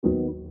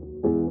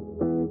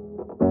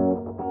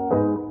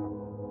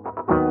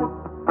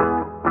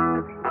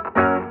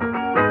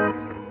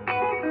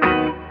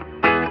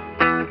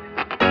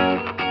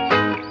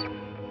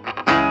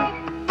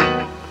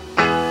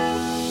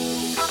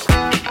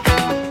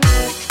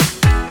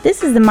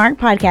This is the Mark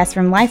Podcast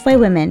from Lifeway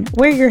Women.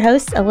 We're your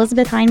hosts,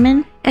 Elizabeth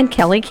Heineman and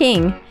Kelly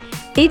King.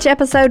 Each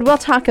episode, we'll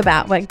talk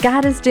about what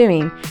God is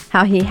doing,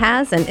 how He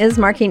has and is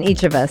marking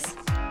each of us.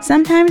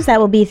 Sometimes that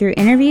will be through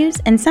interviews,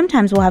 and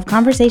sometimes we'll have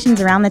conversations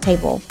around the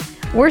table.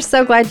 We're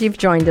so glad you've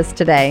joined us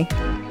today.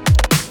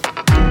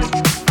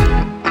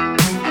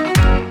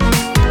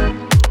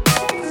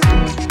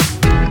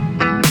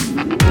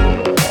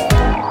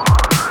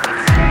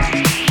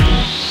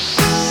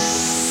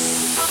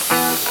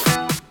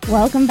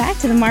 Welcome back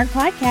to the Mark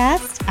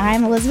Podcast.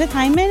 I'm Elizabeth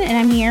Heineman, and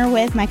I'm here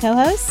with my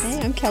co-host. Hey,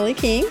 I'm Kelly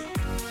King.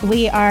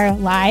 We are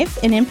live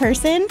and in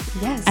person.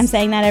 Yes. I'm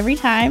saying that every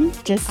time,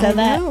 just so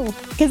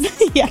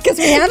because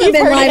we haven't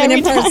been live and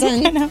in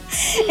person.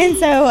 And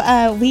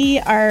so we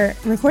are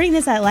recording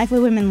this at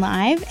Lifeway Women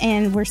Live,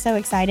 and we're so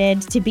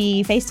excited to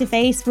be face to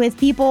face with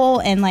people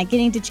and like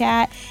getting to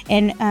chat.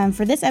 And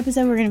for this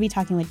episode, we're going to be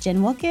talking with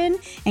Jen Wilkin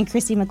and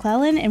Christy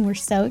McClellan, and we're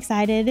so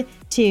excited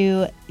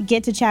to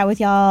get to chat with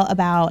y'all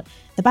about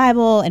the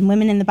Bible and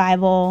women in the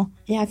Bible.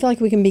 Yeah, I feel like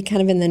we can be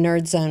kind of in the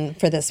nerd zone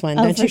for this one,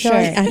 don't for you sure.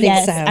 feel like? I think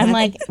yes. so.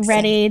 I'm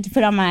ready to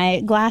put on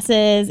my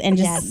glasses and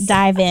just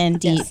dive in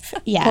deep. Yes.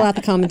 Yeah. Pull out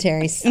the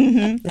commentaries.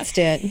 Mm-hmm. Let's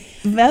do it.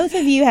 Both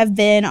of you have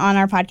been on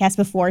our podcast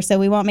before, so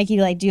we won't make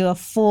you do a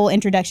full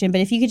introduction, but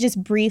if you could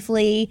just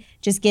briefly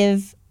just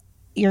give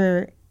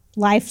your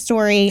life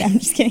story. I'm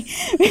just kidding.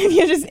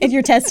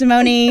 Your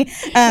testimony.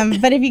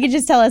 But if you could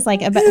just tell us a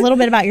little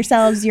bit about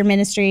yourselves, your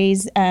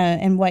ministries,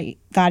 and what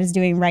God is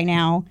doing right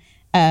now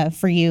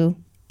for you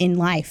in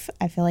life.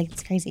 I feel like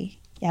it's crazy.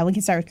 Yeah, we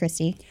can start with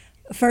Christy.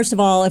 First of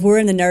all, if we're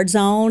in the nerd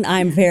zone,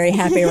 I'm very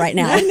happy right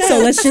now. So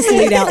let's just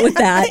lead out with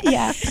that.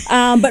 Yeah.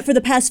 But for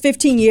the past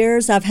 15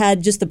 years, I've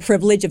had just the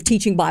privilege of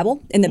teaching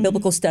Bible in the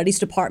Biblical Studies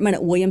Department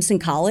at Williamson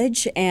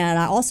College. And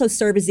I also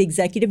serve as the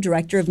executive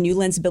director of New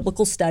Lens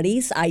Biblical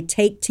Studies. I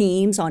take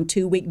teams on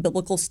 2-week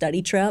biblical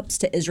study trips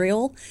to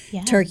Israel,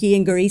 Turkey,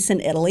 and Greece,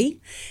 and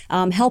Italy,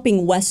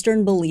 helping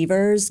Western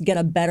believers get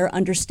a better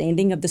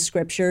understanding of the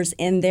scriptures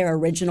in their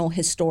original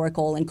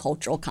historical and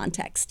cultural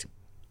context.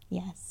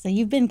 Yes. So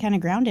you've been kind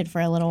of grounded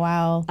for a little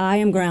while. I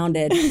am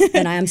grounded,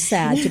 and I am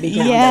sad to be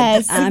grounded.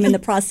 Yes. I'm in the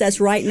process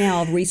right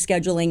now of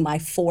rescheduling my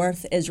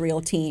 4th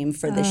Israel team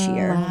for this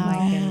year. Oh,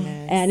 my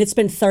goodness. And it's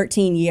been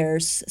 13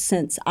 years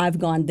since I've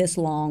gone this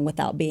long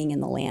without being in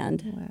the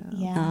land. Wow.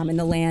 Yeah. And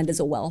the land is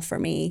a well for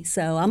me.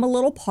 So I'm a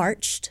little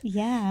parched,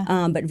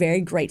 but very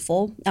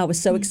grateful. I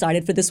was so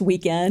excited for this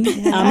weekend.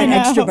 I'm an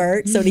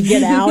extrovert, so to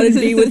get out and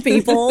be with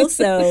people.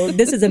 So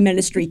this is a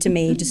ministry to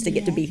me just to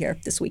get to be here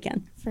this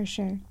weekend. For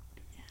sure.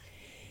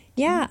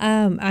 Yeah,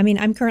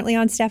 I'm currently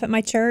on staff at my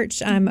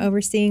church. I'm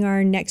overseeing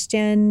our Next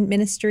Gen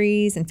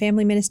ministries and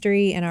family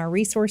ministry and our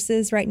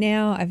resources right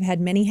now. I've had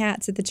many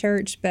hats at the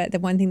church, but the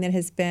one thing that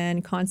has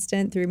been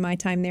constant through my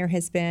time there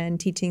has been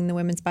teaching the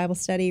women's Bible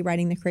study,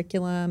 writing the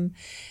curriculum.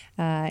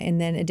 And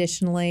then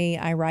additionally,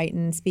 I write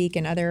and speak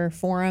in other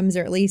forums,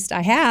 or at least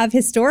I have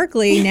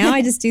historically. Now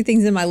I just do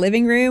things in my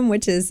living room,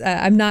 which is,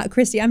 I'm not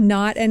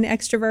an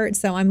extrovert,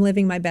 so I'm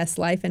living my best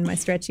life in my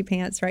stretchy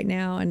pants right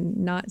now and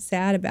not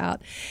sad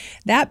about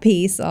that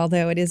piece,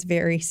 although it is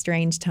very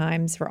strange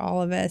times for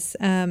all of us.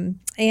 My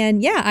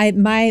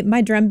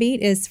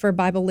drumbeat is for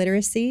Bible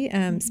literacy,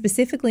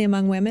 specifically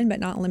among women, but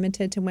not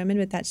limited to women,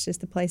 but that's just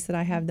the place that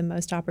I have the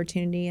most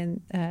opportunity and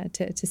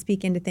to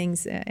speak into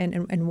things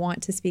and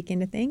want to speak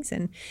into things.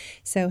 And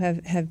so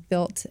have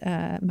built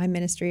my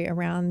ministry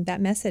around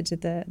that message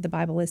that the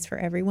Bible is for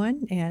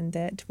everyone and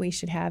that we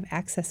should have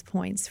access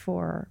points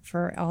for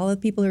all the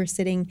people who are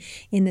sitting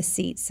in the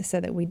seats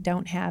so that we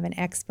don't have an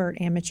expert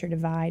amateur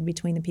divide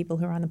between the people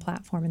who are on the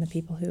platform and the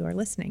people who are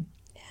listening.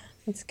 Yeah,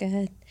 that's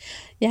good.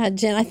 Yeah,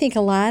 Jen, I think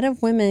a lot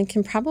of women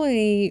can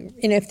probably,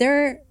 if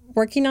they're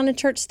working on a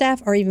church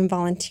staff or even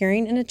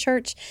volunteering in a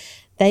church,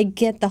 they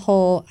get the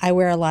whole, I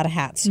wear a lot of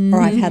hats,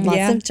 or I've had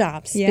lots of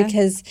jobs,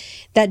 because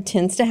that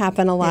tends to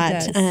happen a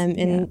lot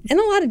in a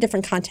lot of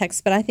different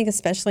contexts, but I think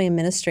especially in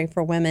ministry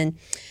for women,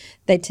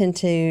 they tend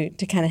to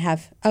kind of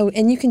have,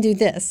 and you can do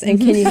this, and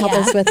can you help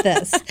us with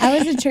this? I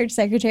was a church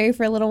secretary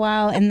for a little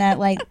while, and that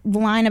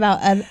line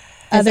about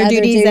other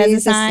duties as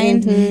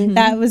assigned,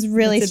 that was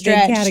really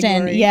stretched.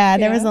 And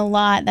there was a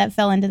lot that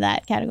fell into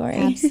that category.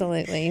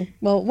 Absolutely.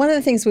 Well, one of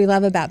the things we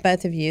love about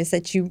both of you is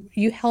that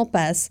you help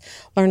us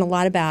learn a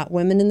lot about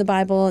women in the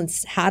Bible and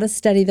how to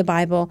study the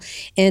Bible.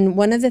 And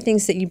one of the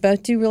things that you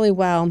both do really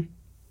well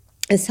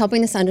is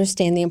helping us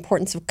understand the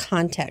importance of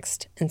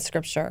context in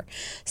Scripture.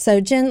 So,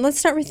 Jen, let's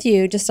start with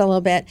you just a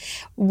little bit.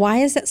 Why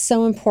is that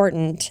so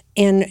important,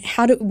 and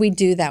how do we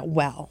do that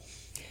well?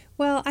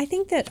 Well, I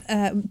think that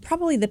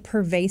probably the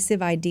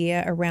pervasive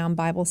idea around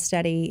Bible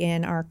study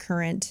in our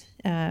current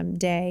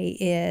day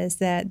is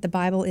that the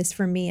Bible is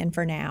for me and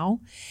for now.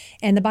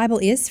 And the Bible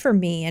is for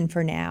me and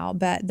for now,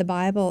 but the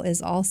Bible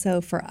is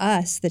also for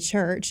us, the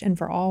church, and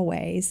for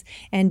always.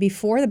 And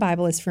before the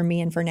Bible is for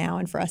me and for now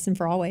and for us and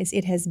for always,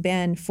 it has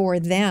been for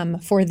them,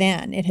 for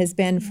then. It has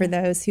been for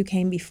those who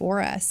came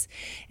before us.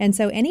 And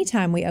so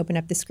anytime we open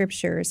up the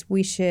scriptures,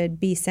 we should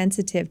be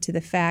sensitive to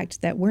the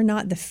fact that we're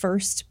not the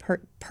first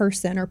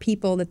person or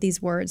people that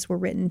these words were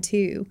written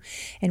to.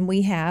 And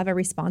we have a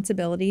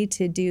responsibility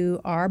to do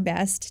our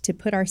best to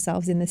put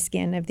ourselves in the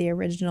skin of the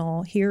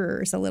original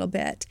hearers a little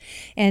bit.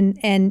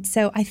 And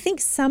so I think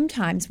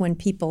sometimes when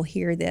people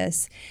hear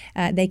this,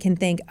 they can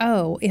think,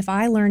 oh, if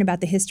I learn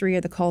about the history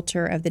or the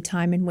culture of the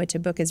time in which a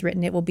book is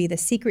written, it will be the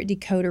secret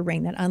decoder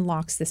ring that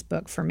unlocks this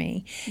book for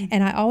me. Mm-hmm.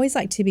 And I always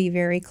like to be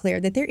very clear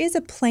that there is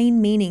a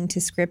plain meaning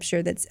to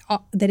Scripture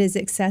that is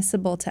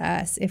accessible to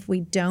us if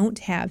we don't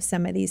have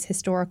some of these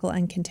historical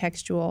and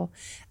contextual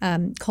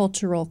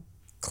cultural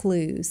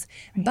clues.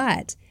 Right.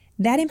 But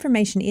that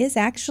information is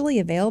actually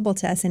available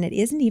to us, and it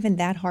isn't even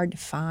that hard to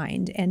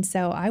find. And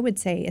so I would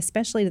say,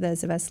 especially to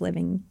those of us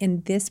living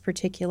in this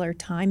particular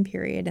time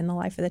period in the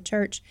life of the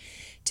church,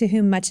 to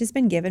whom much has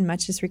been given,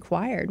 much is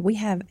required. We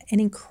have an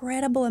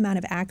incredible amount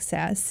of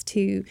access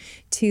to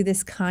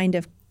this kind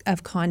of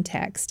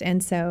context.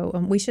 And so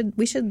we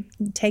should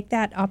take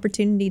that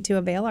opportunity to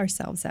avail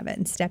ourselves of it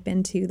and step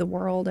into the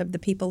world of the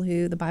people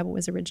who the Bible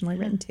was originally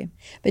written to.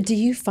 But do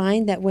you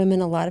find that women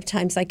a lot of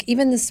times, like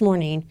even this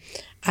morning,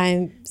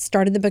 I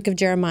started the book of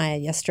Jeremiah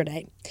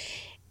yesterday.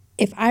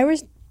 If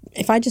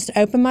I just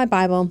open my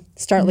Bible,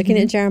 start looking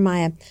at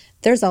Jeremiah,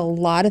 there's a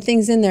lot of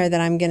things in there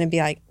that I'm going to be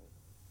like,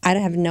 I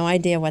have no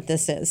idea what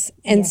this is.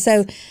 And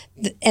so,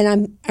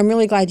 and I'm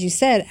really glad you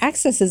said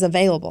access is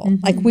available.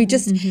 Mm-hmm. Like we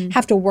just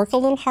have to work a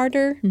little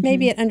harder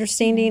maybe at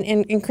understanding.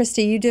 And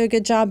Christy, you do a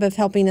good job of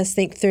helping us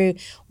think through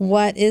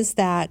what is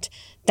that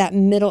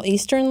Middle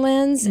Eastern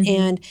lens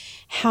and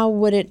how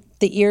would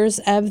the ears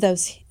of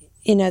those,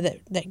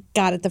 that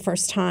got it the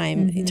first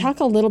time.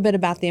 Talk a little bit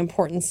about the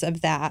importance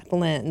of that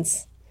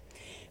lens.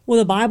 Well,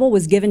 the Bible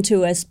was given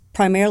to us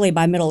primarily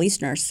by Middle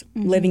Easterners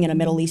living in a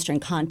Middle Eastern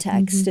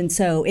context. And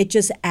so it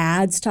just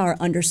adds to our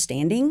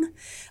understanding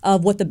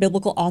of what the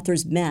biblical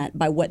authors meant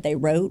by what they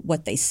wrote,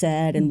 what they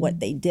said, and what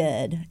they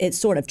did. It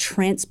sort of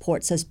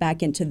transports us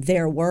back into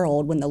their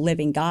world when the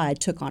living God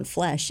took on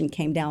flesh and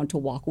came down to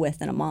walk with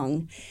and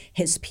among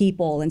his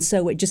people. And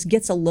so it just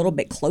gets a little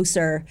bit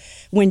closer.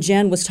 When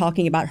Jen was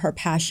talking about her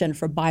passion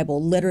for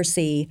Bible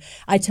literacy,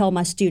 I tell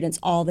my students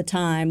all the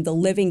time, the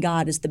living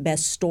God is the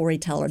best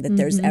storyteller that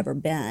there's ever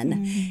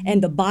been.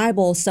 And the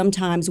Bible,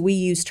 sometimes we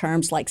use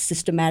terms like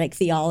systematic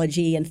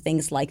theology and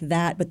things like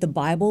that, but the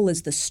Bible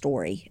is the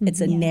story.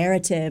 It's a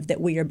narrative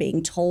that we are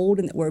being told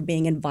and that we're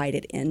being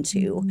invited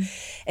into.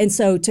 And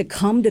so to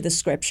come to the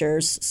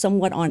scriptures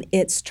somewhat on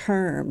its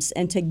terms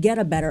and to get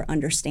a better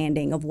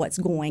understanding of what's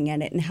going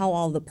in it and how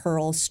all the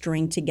pearls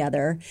string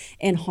together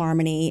in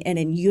harmony and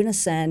in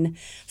unison,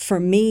 for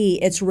me,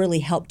 it's really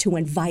helped to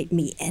invite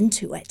me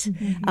into it.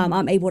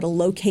 I'm able to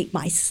locate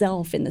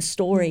myself in the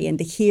story and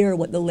to hear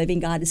what the living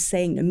God is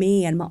saying to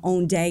me and my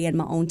own day and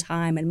my own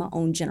time and my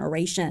own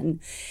generation.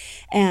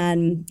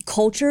 And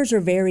cultures are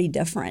very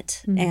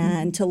different.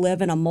 And to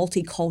live in a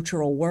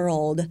multicultural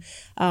world,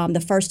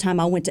 the first time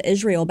I went to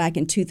Israel back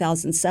in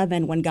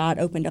 2007, when God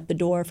opened up the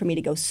door for me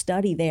to go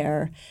study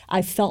there,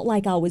 I felt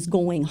like I was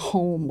going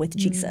home with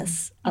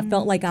Jesus. I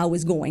felt like I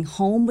was going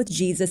home with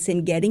Jesus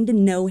and getting to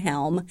know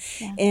him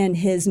in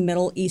his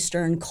Middle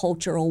Eastern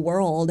cultural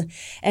world.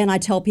 And I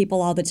tell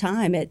people all the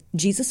time,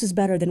 Jesus is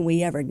better than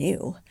we ever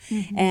knew.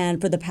 And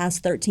for the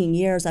past 13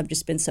 years, I've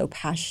just been so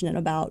passionate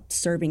about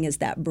serving as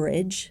that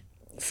bridge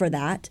for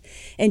that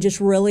and just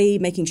really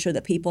making sure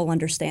that people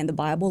understand the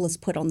Bible is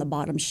put on the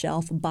bottom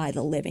shelf by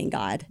the living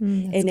God.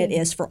 And good. It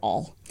is for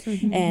all.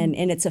 And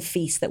it's a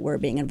feast that we're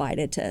being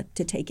invited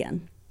to take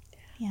in.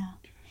 Yeah.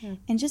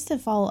 And just to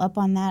follow up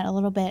on that a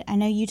little bit, I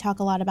know you talk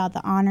a lot about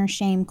the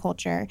honor-shame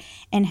culture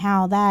and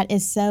how that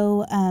is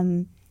so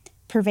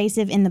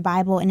pervasive in the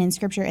Bible and in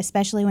Scripture,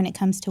 especially when it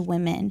comes to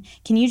women.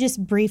 Can you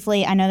just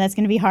briefly, I know that's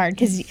going to be hard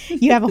because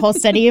you have a whole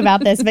study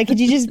about this, but could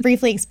you just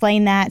briefly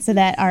explain that so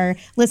that our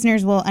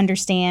listeners will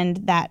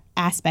understand that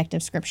aspect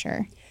of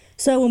Scripture?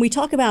 So when we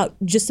talk about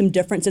just some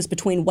differences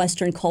between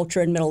Western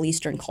culture and Middle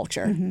Eastern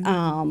culture,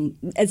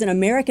 as an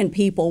American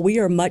people, we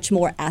are much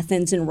more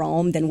Athens and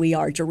Rome than we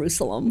are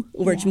Jerusalem.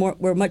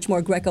 We're much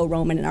more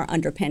Greco-Roman in our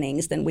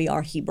underpinnings than we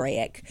are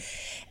Hebraic.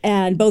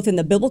 And both in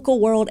the biblical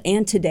world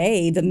and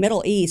today, the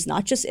Middle East,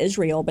 not just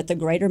Israel, but the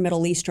greater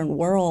Middle Eastern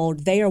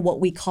world, they are what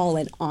we call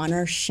an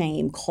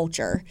honor-shame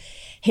culture.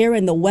 Here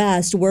in the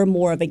West, we're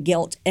more of a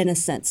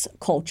guilt-innocence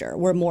culture.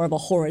 We're more of a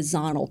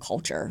horizontal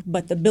culture.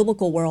 But the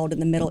biblical world in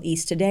the Middle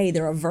East today,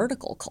 they're a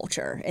vertical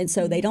culture. And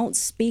so they don't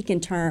speak in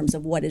terms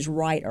of what is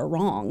right or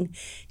wrong.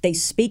 They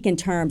speak in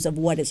terms of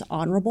what is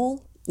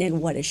honorable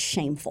and what is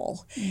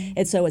shameful.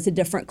 And so it's a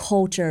different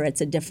culture,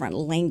 it's a different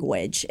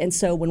language. And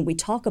so when we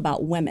talk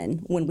about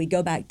women, when we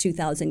go back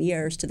 2,000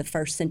 years to the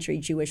first century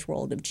Jewish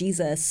world of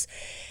Jesus,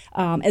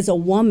 as a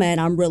woman,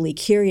 I'm really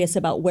curious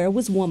about where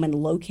was woman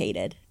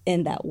located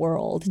in that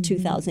world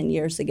 2,000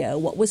 years ago?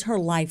 What was her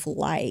life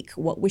like?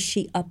 What was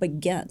she up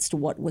against?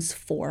 What was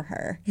for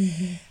her?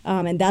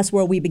 And that's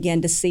where we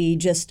begin to see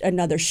just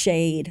another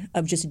shade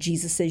of just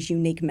Jesus's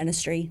unique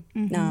ministry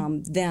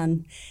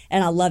then.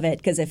 And I love it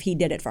because if he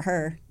did it for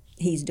her,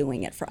 he's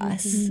doing it for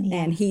us.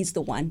 And he's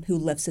the one who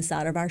lifts us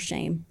out of our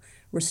shame,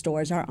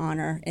 restores our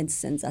honor, and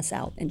sends us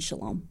out in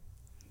shalom.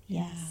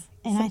 Yes.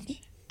 And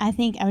I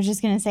think I was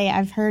just going to say,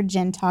 I've heard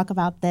Jen talk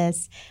about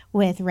this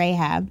with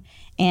Rahab,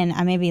 and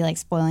I may be like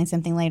spoiling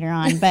something later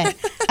on, but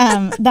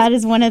that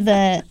is one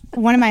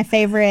of my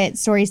favorite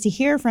stories to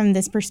hear from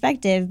this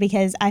perspective,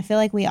 because I feel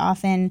like we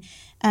often,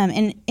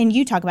 and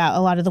you talk about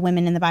a lot of the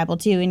women in the Bible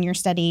too in your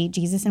study,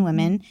 Jesus and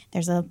Women.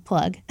 There's a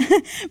plug.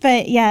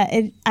 But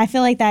yeah, I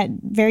feel like that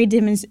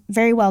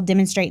very well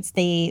demonstrates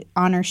the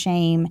honor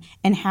shame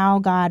and how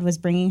God was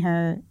bringing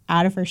her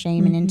out of her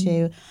shame and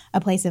into a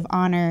place of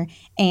honor,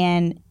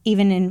 and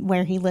even in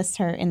where he lists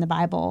her in the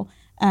Bible,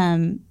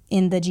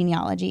 in the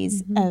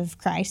genealogies of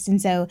Christ.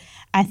 And so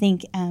I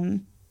think,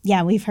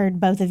 we've heard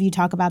both of you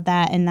talk about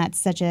that, and that's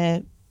such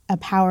a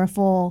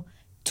powerful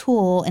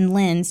tool and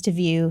lens to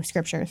view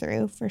Scripture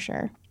through, for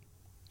sure.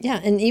 Yeah,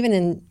 and even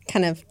in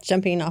kind of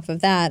jumping off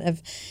of that,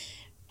 of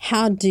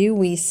how do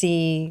we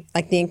see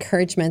like the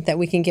encouragement that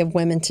we can give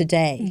women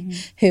today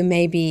who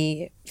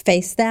maybe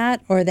face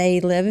that, or they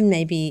live in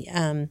maybe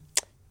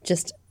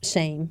just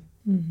shame?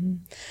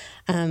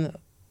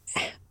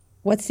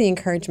 What's the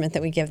encouragement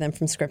that we give them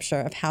from Scripture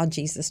of how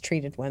Jesus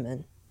treated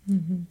women?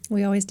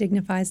 We always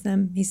dignifies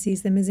them. He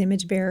sees them as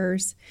image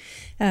bearers.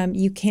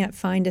 You can't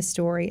find a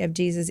story of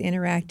Jesus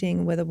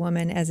interacting with a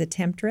woman as a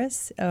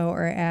temptress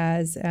or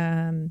as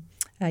a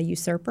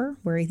usurper,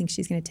 where he thinks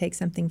she's going to take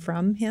something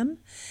from him.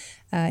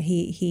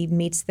 He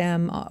meets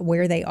them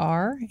where they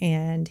are,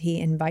 and he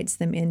invites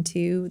them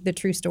into the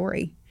true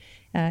story.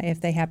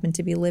 If they happen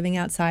to be living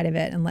outside of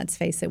it, and let's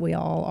face it, we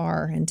all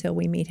are until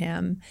we meet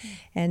him.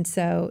 And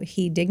so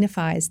he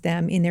dignifies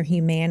them in their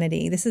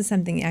humanity. This is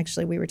something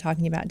actually we were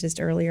talking about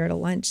just earlier at a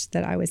lunch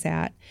that I was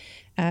at.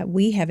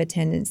 We have a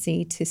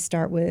tendency to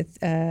start with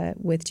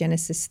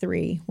Genesis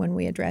 3 when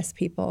we address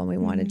people, and we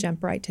want to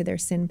jump right to their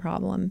sin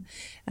problem.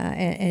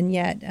 And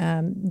yet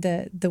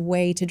the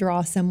way to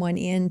draw someone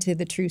into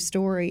the true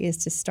story is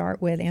to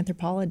start with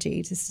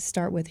anthropology, just to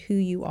start with who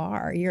you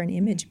are. You're an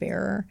image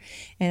bearer.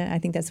 And I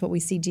think that's what we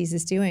see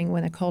Jesus doing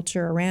when the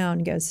culture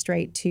around goes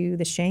straight to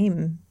the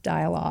shame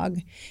dialogue.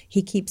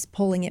 He keeps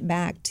pulling it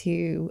back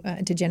to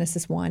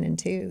Genesis 1 and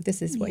 2.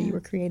 This is what you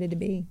were created to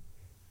be.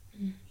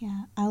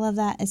 Yeah, I love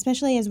that,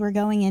 especially as we're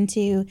going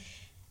into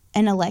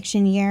an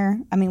election year.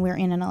 I mean, we're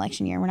in an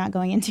election year. We're not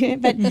going into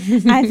it, but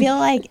I feel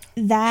like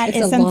that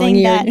is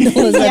something that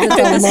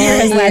has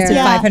lasted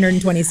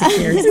 526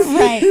 years.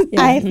 Right. Yeah.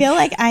 I feel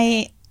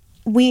like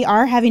we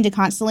are having to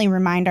constantly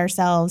remind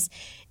ourselves,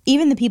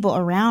 even the people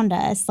around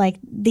us, like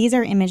these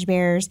are image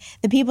bearers,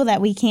 the people that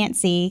we can't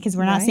see because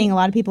we're not seeing a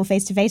lot of people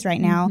face to face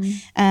right now.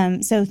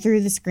 So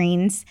through the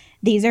screens,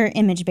 these are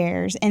image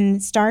bearers,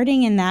 and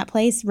starting in that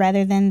place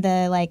rather than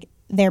the like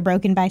they're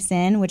broken by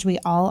sin, which we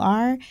all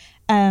are.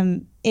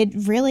 It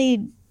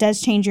really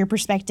does change your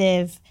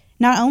perspective,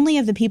 not only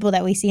of the people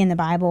that we see in the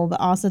Bible,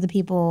 but also the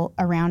people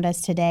around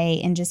us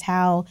today, and just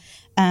how,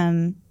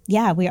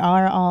 we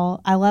are all.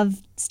 I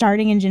love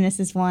starting in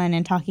Genesis 1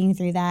 and talking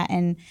through that,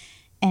 and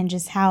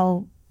just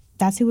how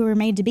that's who we were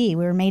made to be.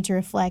 We were made to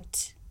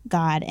reflect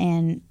God,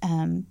 and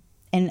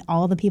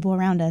all the people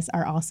around us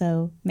are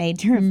also made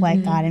to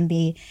reflect God and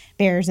be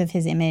bearers of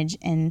his image.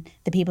 And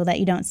the people that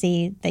you don't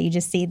see, that you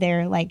just see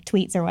their like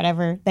tweets or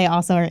whatever, they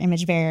also are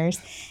image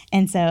bearers.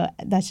 And so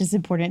that's just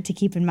important to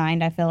keep in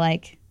mind, I feel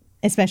like,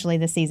 especially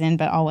this season,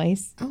 but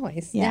always.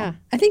 Always, yeah.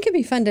 I think it'd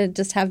be fun to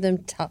just have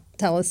them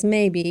tell us,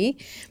 maybe,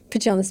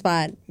 put you on the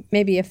spot,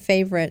 maybe a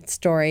favorite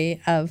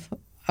story of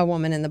a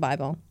woman in the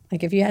Bible.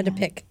 Like if you had to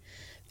pick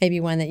maybe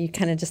one that you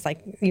kind of just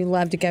like, you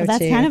love to go to.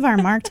 That's kind of our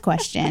marked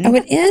question. Oh,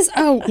 it is?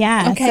 Oh,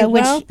 yeah. Okay, so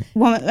we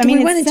want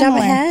to jump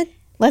ahead?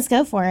 Let's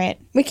go for it.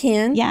 We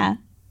can. Yeah.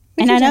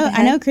 And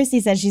I know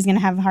Christy said she's going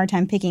to have a hard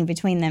time picking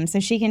between them, so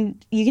you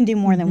can do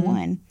more than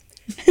one.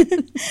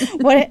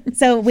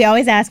 So we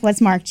always ask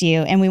what's marked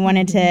you, and we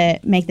wanted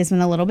to make this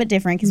one a little bit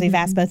different because we've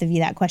asked both of you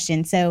that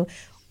question. So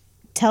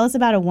tell us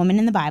about a woman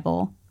in the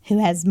Bible who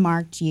has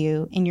marked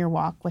you in your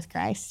walk with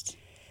Christ.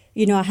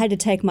 You know, I had to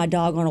take my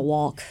dog on a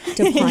walk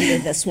to ponder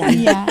this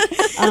one.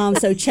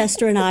 So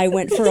Chester and I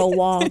went for a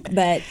walk,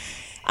 but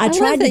I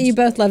tried love that you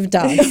both love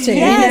dogs too.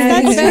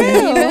 Yes, that's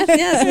true.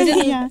 Yes, we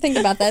didn't think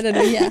about that, did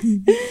we? Yeah.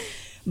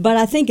 But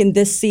I think in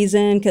this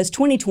season, because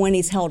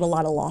 2020's held a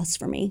lot of loss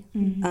for me,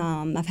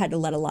 I've had to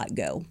let a lot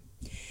go.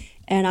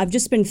 And I've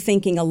just been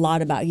thinking a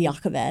lot about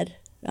Jochebed,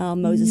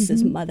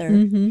 Moses'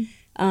 mother.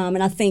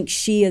 And I think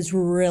she is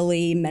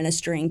really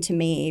ministering to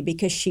me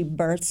because she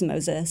births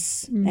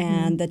Moses.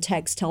 And the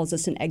text tells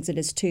us in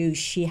Exodus 2,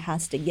 she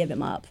has to give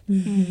him up.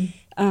 And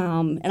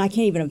I can't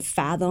even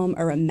fathom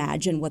or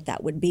imagine what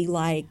that would be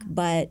like.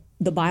 But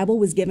the Bible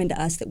was given to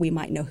us that we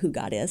might know who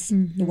God is,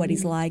 what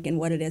he's like, and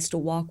what it is to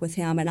walk with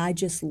him. And I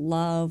just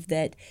love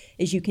that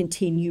as you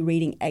continue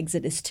reading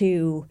Exodus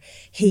 2,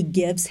 he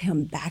gives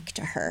him back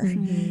to her.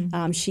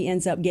 She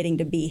ends up getting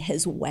to be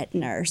his wet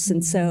nurse.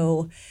 And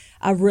so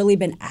I've really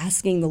been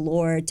asking the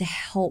Lord to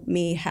help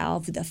me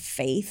have the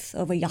faith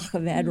of a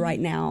Yocheved right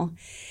now,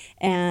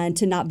 and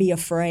to not be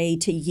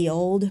afraid to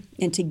yield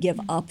and to give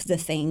up the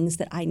things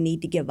that I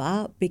need to give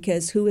up,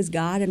 because who is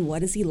God and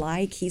what is he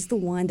like? He's the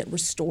one that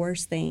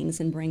restores things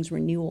and brings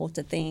renewal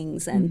to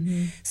things.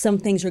 And some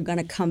things are going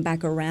to come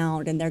back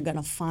around and they're going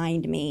to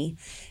find me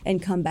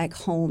and come back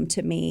home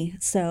to me.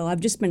 So I've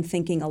just been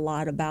thinking a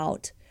lot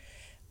about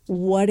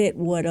what it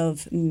would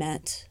have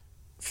meant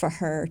for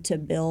her to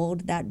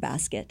build that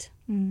basket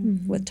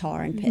with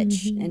tar and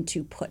pitch and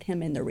to put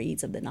him in the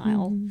reeds of the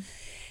Nile.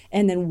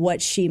 And then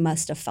what she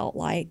must have felt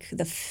like,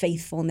 the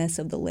faithfulness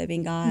of the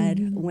living God,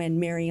 when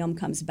Miriam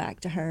comes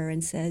back to her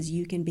and says,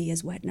 you can be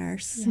his wet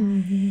nurse.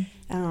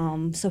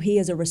 So he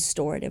is a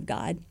restorative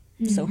God.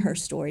 So her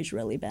story's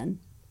really been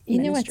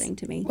ministering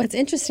to me. What's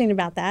interesting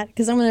about that,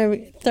 because I'm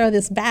going to throw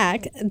this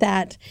back,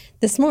 that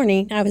this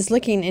morning I was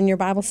looking in your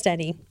Bible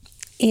study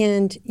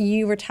and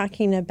you were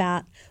talking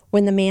about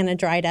when the manna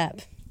dried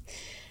up,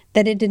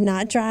 that it did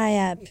not dry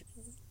up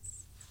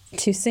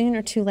too soon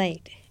or too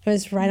late. It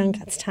was right on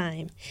God's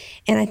time.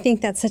 And I think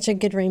that's such a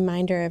good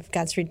reminder of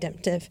God's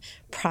redemptive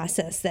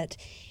process, that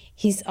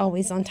he's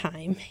always on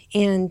time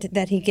and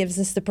that he gives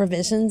us the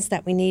provisions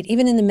that we need,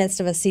 even in the midst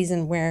of a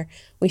season where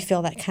we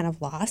feel that kind of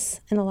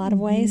loss in a lot of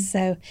ways.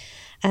 So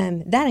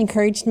that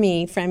encouraged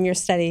me from your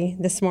study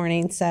this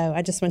morning. So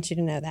I just want you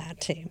to know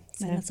that too.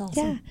 So, That's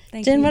awesome. Yeah.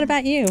 Thank Jen, you. what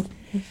about you?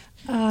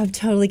 I'm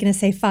totally going to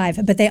say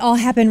 5, but they all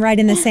happen right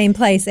in the same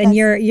place. And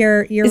you're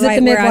Is it right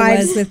the where I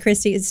midwives? was with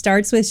Christy. It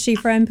starts with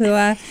Shiphrah and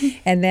Puah,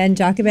 and then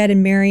Jochebed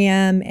and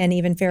Miriam, and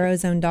even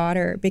Pharaoh's own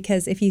daughter.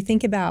 Because if you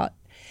think about,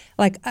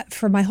 like,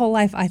 for my whole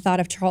life, I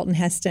thought of Charlton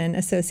Heston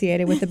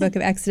associated with the book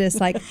of Exodus,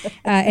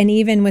 and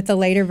even with the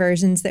later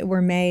versions that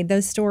were made,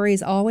 those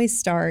stories always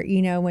start,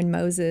 when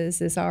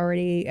Moses is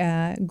already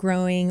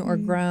growing or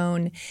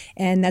grown.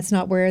 And that's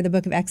not where the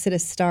book of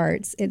Exodus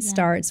starts. It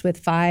starts with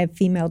 5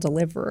 female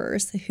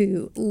deliverers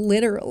who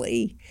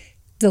literally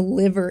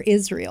deliver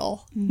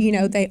Israel.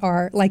 They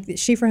are, like,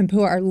 Shiphrah and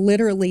Puah are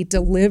literally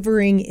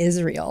delivering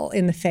Israel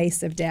in the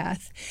face of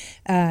death.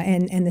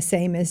 And the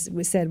same as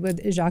was said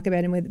with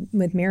Jochebed and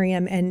with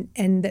Miriam.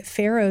 And that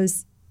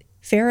Pharaoh's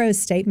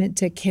statement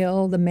to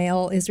kill the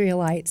male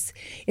Israelites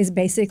is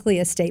basically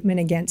a statement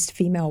against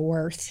female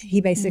worth.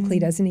 He basically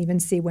doesn't even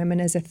see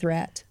women as a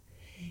threat.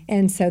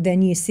 And so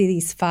then you see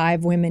these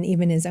 5 women,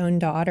 even his own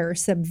daughter,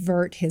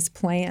 subvert his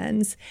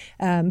plans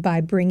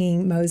by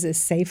bringing Moses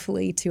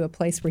safely to a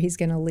place where he's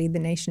going to lead the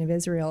nation of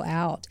Israel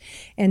out.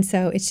 And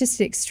so it's just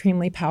an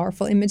extremely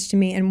powerful image to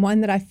me, and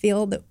one that I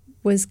feel that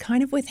was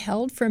kind of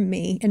withheld from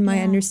me in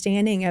my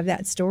understanding of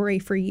that story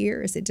for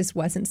years. It just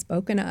wasn't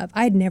spoken of.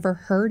 I had never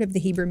heard of the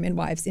Hebrew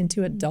midwives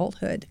into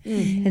adulthood.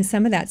 And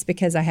some of that's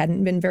because I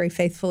hadn't been very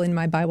faithful in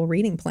my Bible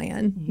reading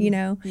plan,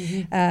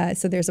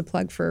 So there's a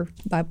plug for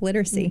Bible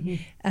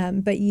literacy.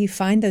 But you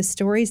find those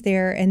stories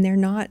there, and they're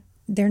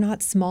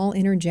not small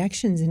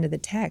interjections into the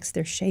text.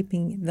 They're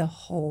shaping the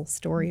whole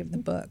story of the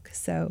book.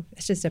 So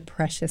it's just a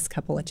precious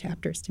couple of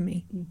chapters to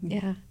me.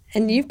 Yeah.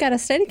 And you've got a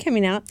study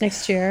coming out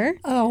next year.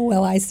 Oh,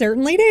 well, I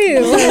certainly do.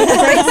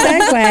 Great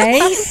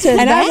segue.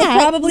 And I will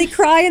probably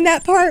cry in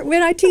that part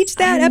when I teach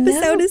that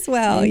episode as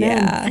well.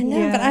 Yeah. I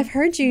know, but I've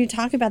heard you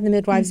talk about the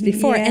midwives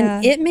before,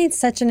 and it made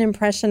such an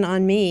impression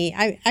on me.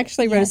 I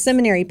actually wrote a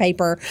seminary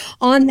paper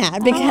on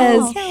that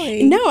because,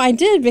 no, I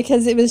did,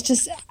 because it was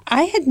just,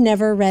 I had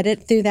never read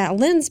it through that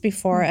lens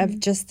before of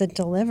just the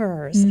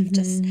deliverers, of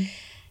just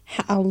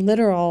how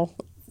literal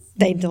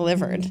they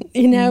delivered,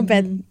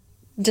 but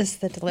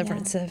just the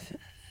deliverance of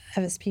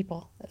his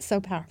people. It's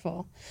so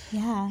powerful.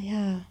 Yeah.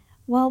 Yeah.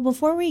 Well,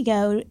 before we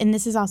go, and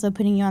this is also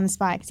putting you on the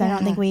spot because I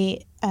don't think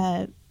we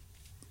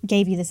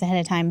gave you this ahead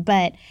of time,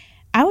 but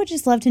I would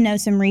just love to know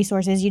some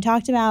resources. You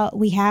talked about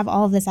we have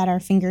all of this at our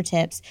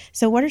fingertips.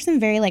 So what are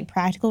some very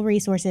practical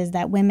resources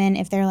that women,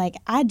 if they're like,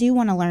 I do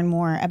want to learn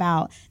more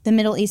about the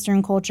Middle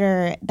Eastern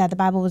culture that the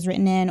Bible was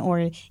written in,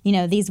 or,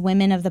 these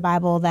women of the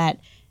Bible that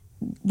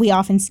we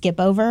often skip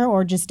over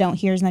or just don't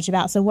hear as much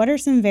about. So what are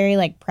some very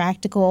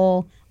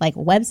practical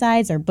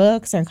websites or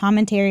books or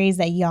commentaries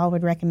that y'all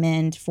would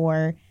recommend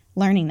for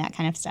learning that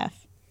kind of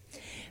stuff?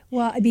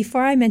 Well,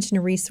 before I mention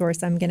a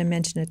resource, I'm going to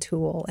mention a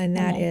tool, and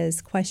that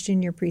is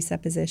question your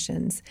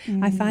presuppositions.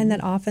 I find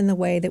that often the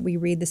way that we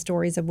read the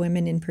stories of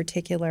women in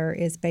particular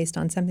is based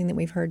on something that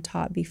we've heard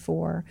taught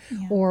before,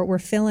 or we're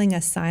filling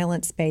a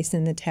silent space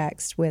in the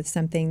text with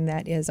something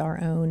that is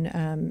our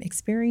own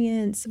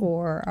experience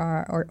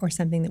or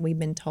something that we've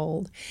been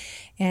told.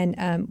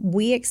 And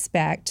we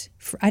expect,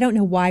 I don't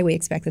know why we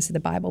expect this of the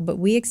Bible, but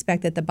we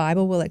expect that the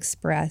Bible will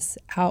express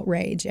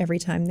outrage every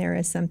time there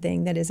is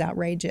something that is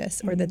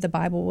outrageous, or that the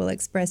Bible will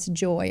express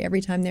joy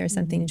every time there is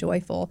something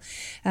joyful.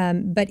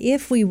 But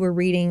if we were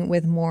reading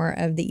with more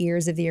of the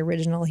ears of the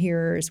original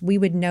hearers, we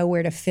would know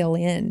where to fill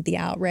in the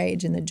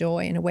outrage and the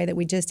joy in a way that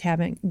we just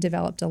haven't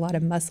developed a lot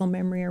of muscle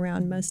memory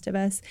around, most of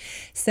us.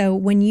 So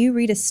when you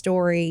read a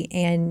story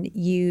and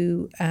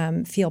you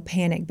feel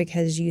panic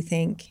because you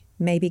think,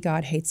 maybe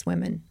God hates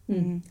women.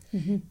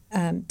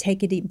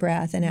 Take a deep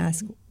breath and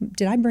ask,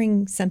 did I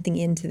bring something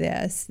into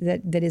this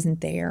that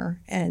isn't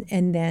there?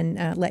 And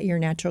then let your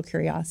natural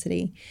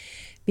curiosity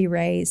be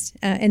raised.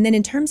 And then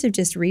in terms of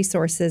just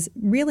resources,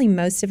 really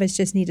most of us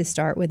just need to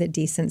start with a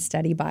decent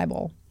study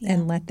Bible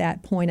and let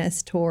that point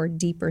us toward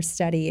deeper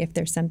study if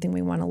there's something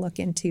we want to look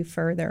into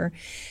further.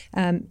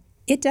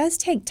 It does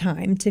take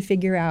time to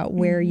figure out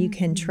where you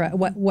can trust,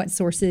 what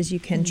sources you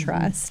can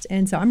trust.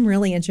 And so I'm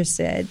really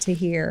interested to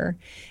hear,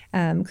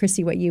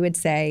 Christy, what you would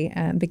say,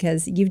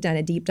 because you've done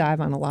a deep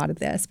dive on a lot of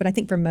this. But I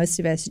think for most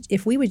of us,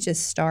 if we would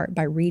just start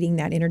by reading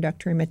that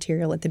introductory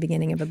material at the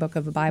beginning of a book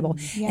of a Bible,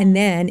 and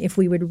then if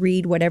we would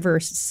read whatever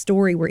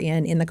story we're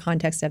in the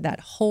context of that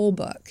whole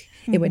book,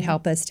 it would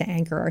help us to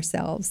anchor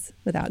ourselves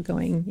without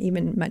going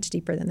even much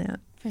deeper than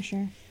that. For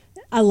sure.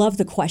 I love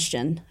the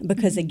question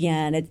because,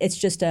 again, it's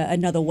just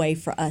another way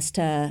for us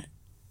to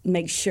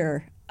make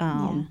sure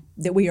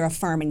that we are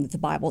affirming that the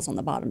Bible's on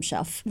the bottom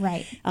shelf.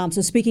 Right.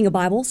 So speaking of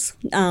Bibles,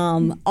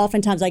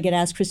 oftentimes I get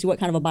asked, Christy, what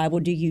kind of a Bible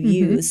do you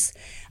use?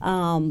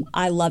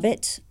 I love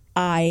it.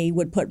 I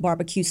would put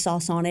barbecue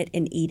sauce on it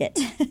and eat it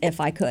if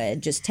I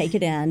could. Just take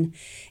it in.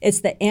 It's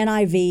the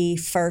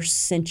NIV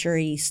First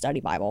Century Study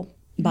Bible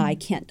by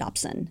Kent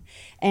Dobson.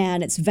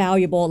 And it's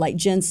valuable. Like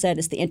Jen said,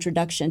 it's the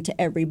introduction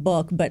to every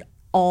book, but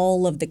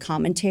all of the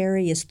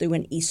commentary is through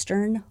an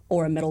Eastern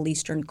or a Middle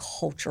Eastern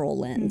cultural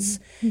lens.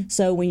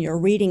 So when you're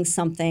reading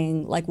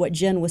something like what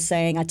Jen was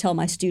saying, I tell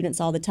my students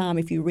all the time,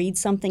 if you read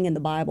something in the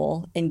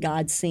Bible and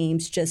God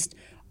seems just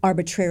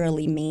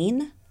arbitrarily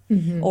mean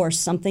or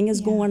something is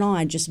going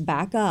on, just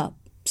back up.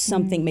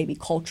 Something maybe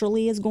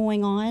culturally is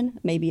going on.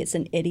 Maybe it's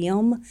an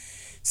idiom.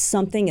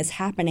 Something is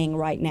happening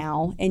right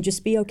now, and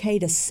just be okay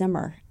to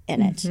simmer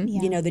in it.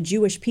 You know, the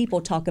Jewish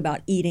people talk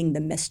about eating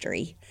the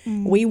mystery.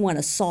 We want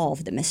to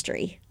solve the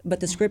mystery, but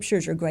the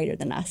scriptures are greater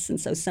than us. And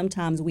so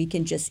sometimes we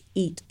can just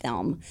eat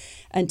them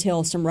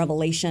until some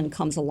revelation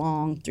comes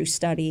along through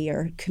study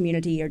or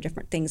community or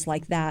different things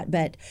like that.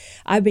 But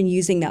I've been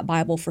using that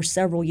Bible for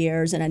several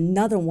years. And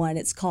another one,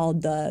 it's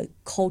called the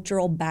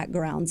Cultural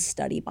Background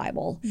Study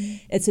Bible.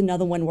 It's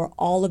another one where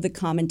all of the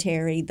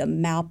commentary, the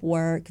map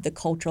work, the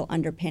cultural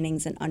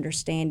underpinnings and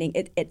understanding,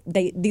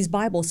 these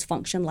Bibles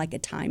function like a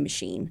time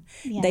machine.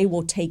 They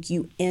will take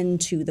you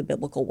into the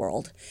biblical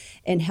world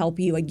and help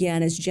you,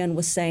 again, as Jen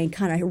was saying,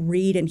 kind of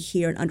read and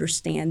hear and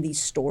understand these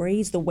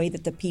stories the way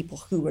that the people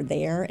who were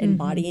there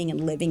embodying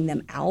and living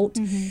them out,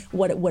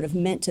 what it would have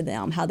meant to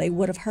them, how they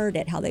would have heard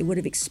it, how they would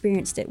have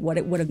experienced it, what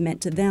it would have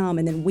meant to them,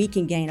 and then we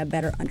can gain a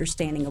better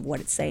understanding of what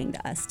it's saying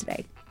to us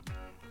today.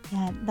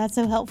 Yeah, that's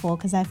so helpful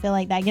because I feel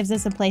like that gives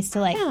us a place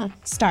to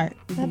start.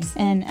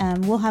 Absolutely.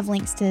 And we'll have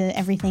links to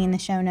everything in the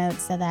show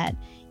notes so that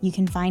you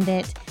can find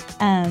it.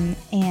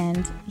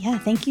 And yeah,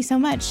 thank you so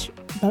much,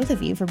 both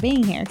of you, for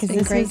being here. It's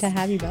been great to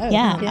have you both.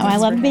 Yeah, I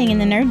love being in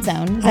the nerd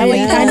zone. Is that I what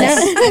you know. find I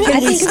out?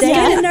 Can we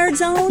stay in the nerd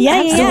zone?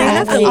 Yeah, yeah,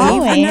 yeah. Absolutely.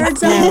 Always. The nerd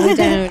zone. No, we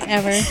don't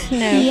ever.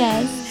 No.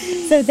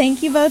 Yes. So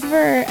thank you both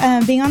for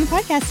being on the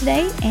podcast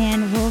today,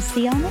 and we'll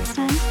see y'all next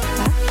time.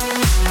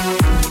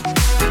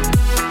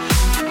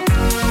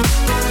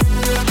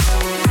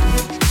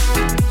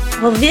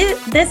 Well,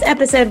 this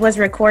episode was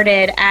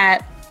recorded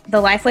at the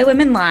Lifeway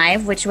Women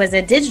Live, which was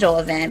a digital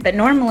event. But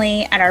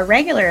normally at our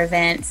regular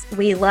events,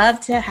 we love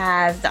to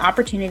have the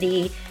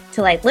opportunity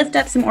to lift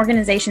up some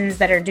organizations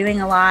that are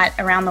doing a lot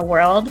around the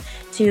world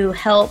to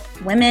help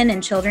women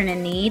and children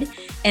in need.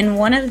 And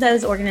one of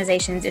those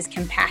organizations is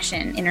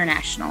Compassion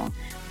International.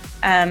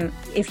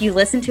 If you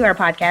listen to our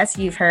podcast,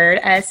 you've heard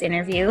us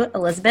interview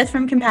Elizabeth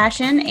from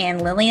Compassion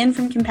and Lillian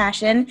from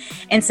Compassion.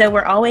 And so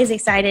we're always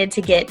excited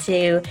to get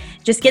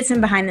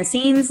some behind the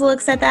scenes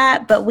looks at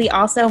that. But we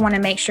also want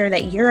to make sure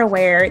that you're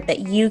aware that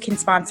you can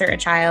sponsor a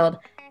child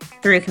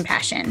through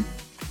Compassion.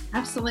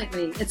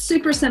 Absolutely. It's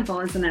super simple,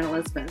 isn't it,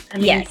 Elizabeth?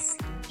 Yes.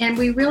 And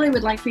we really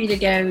would like for you to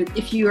go,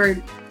 if you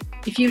are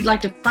if you'd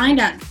like to find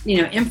out,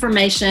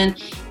 information,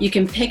 you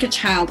can pick a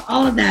child,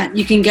 all of that,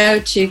 you can go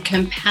to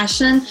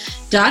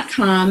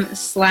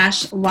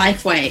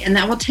compassion.com/Lifeway, and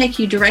that will take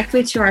you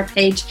directly to our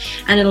page,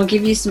 and it'll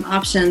give you some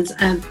options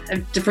of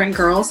different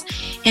girls.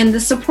 And the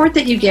support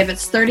that you give,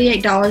 it's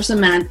 $38 a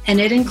month, and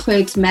it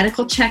includes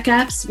medical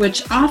checkups,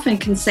 which often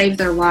can save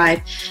their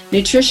life,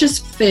 nutritious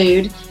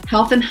food,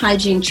 health and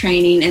hygiene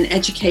training, and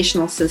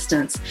educational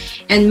assistance.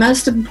 And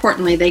most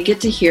importantly, they get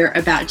to hear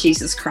about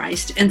Jesus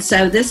Christ. And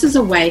so this is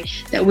a way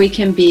that we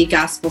can be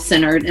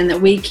gospel-centered and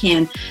that we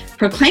can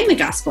proclaim the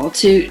gospel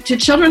to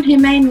children who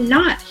may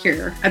not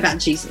hear about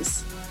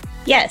Jesus.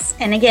 Yes,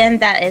 and again,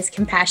 that is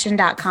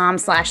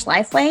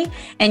compassion.com/Lifeway,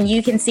 and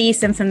you can see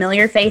some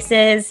familiar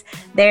faces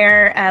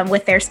there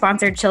with their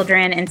sponsored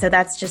children, and so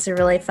that's just a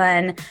really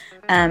fun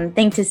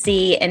thing to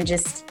see and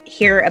just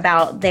hear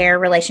about their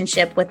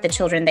relationship with the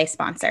children they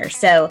sponsor.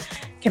 So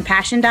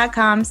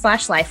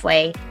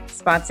compassion.com/Lifeway,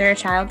 sponsor a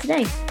child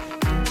today.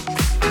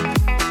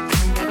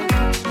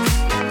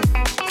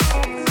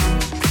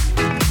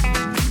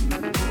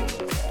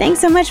 Thanks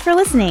so much for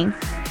listening.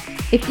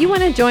 If you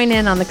want to join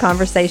in on the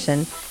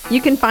conversation,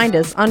 you can find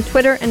us on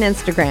Twitter and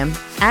Instagram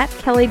at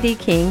Kelly D.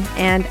 King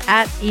and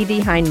at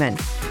E.D. Heineman.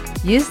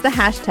 Use the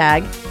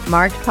hashtag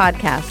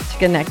 #MarkedPodcast to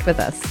connect with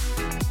us.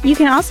 You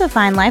can also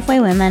find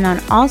Lifeway Women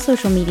on all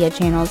social media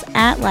channels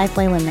at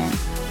Lifeway Women.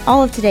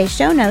 All of today's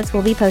show notes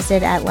will be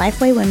posted at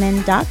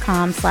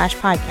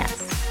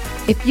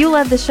lifewaywomen.com/podcast. If you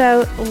love the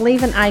show,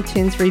 leave an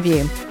iTunes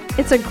review.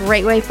 It's a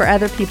great way for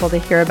other people to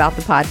hear about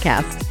the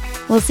podcast.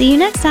 We'll see you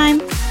next time.